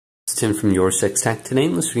Tim from your Six Tech. Today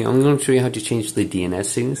in this video I'm going to show you how to change the DNS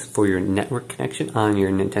settings for your network connection on your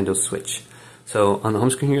Nintendo Switch. So on the home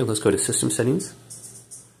screen here, let's go to System Settings,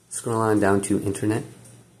 scroll on down to Internet,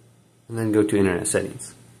 and then go to Internet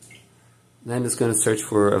Settings. Then it's going to search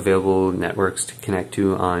for available networks to connect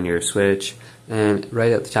to on your Switch, and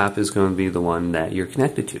right at the top is going to be the one that you're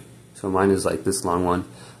connected to. So mine is like this long one,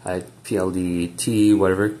 PLDT,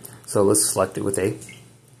 whatever. So let's select it with A,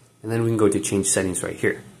 and then we can go to Change Settings right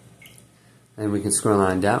here. And we can scroll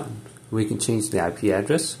on down. We can change the IP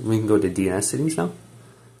address. We can go to DNS settings now.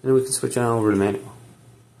 And we can switch on over to manual.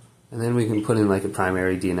 And then we can put in like a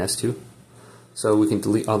primary DNS too. So we can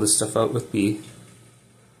delete all this stuff out with B.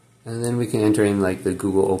 And then we can enter in like the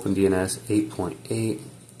Google Open DNS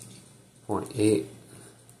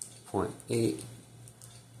 8.8.8.8.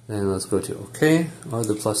 Then let's go to OK or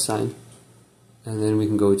the plus sign. And then we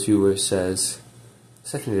can go to where it says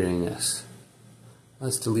Secondary DNS.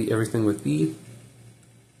 Let's delete everything with B,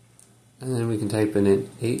 and then we can type in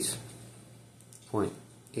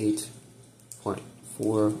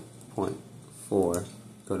 8.8.4.4,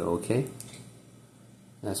 go to OK.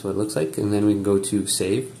 That's what it looks like, and then we can go to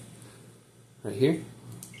Save, right here,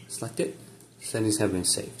 select it, settings have been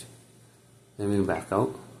saved. Then we can back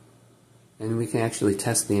out, and we can actually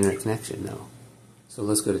test the internet connection now. So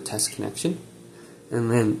let's go to Test Connection, and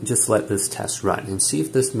then just let this test run, and see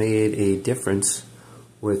if this made a difference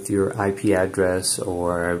with your IP address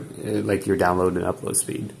or like your download and upload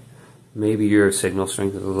speed. Maybe your signal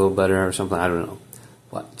strength is a little better or something, I don't know.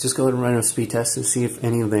 But just go ahead and run a speed test and see if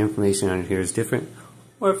any of the information on here is different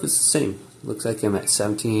or if it's the same. Looks like I'm at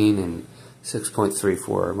 17 and 6.3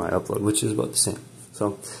 for my upload, which is about the same.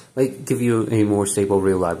 So might give you a more stable,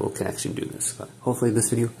 reliable connection doing this. But hopefully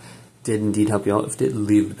this video did indeed help you out. If it did,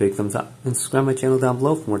 leave a big thumbs up and subscribe to my channel down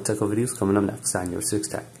below for more technical videos coming up next on Your Six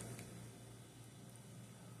Tech.